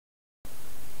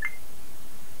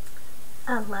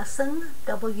A lesson,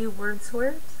 W.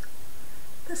 Wordsworth.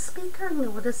 The speaker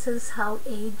notices how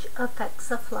age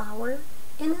affects a flower.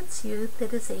 In its youth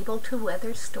it is able to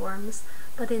weather storms,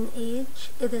 but in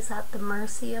age it is at the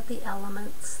mercy of the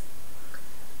elements.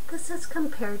 This is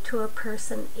compared to a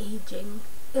person aging.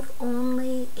 If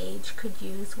only age could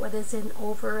use what is in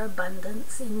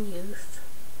overabundance in youth.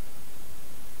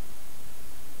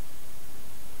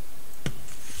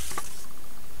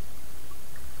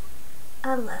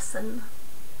 A lesson.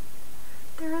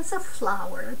 There is a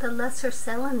flower, the lesser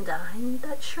celandine,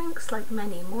 that shrinks like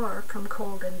many more from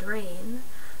cold and rain,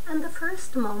 and the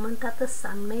first moment that the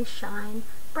sun may shine,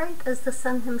 bright as the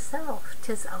sun himself,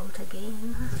 'tis out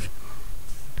again.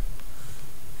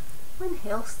 When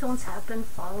hailstones have been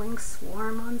falling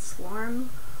swarm on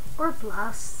swarm, or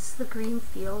blasts the green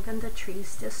field and the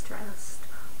trees distressed,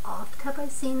 oft have I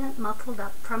seen it muffled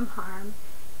up from harm,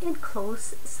 in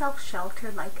close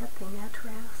self-shelter like a thing at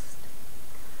rest.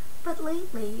 But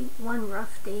lately, one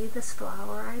rough day this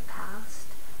flower I passed,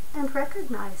 and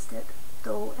recognized it,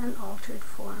 though an altered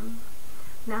form,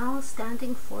 now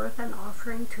standing forth an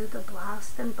offering to the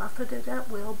blast, and buffeted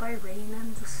at will by rain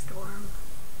and the storm.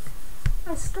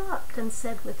 I stopped and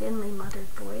said with inly muttered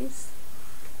voice,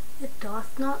 "It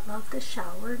doth not love the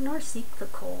shower, nor seek the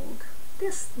cold.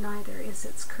 This neither is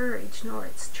its courage nor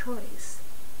its choice,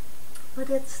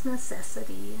 but its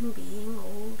necessity in being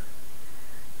old.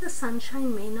 The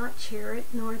sunshine may not cheer it,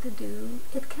 nor the dew.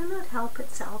 It cannot help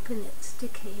itself in its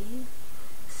decay.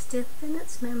 Stiff in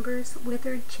its members,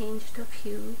 withered, changed of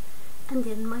hue, and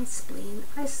in my spleen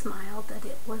I smiled that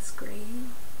it was grey.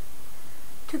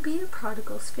 To be a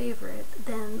prodigal's favourite,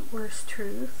 then, worse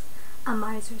truth, a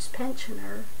miser's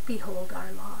pensioner, behold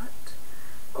our lot.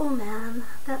 O man,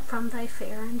 that from thy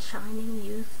fair and shining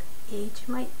youth, age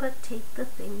might but take the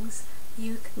things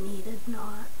youth needed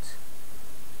not."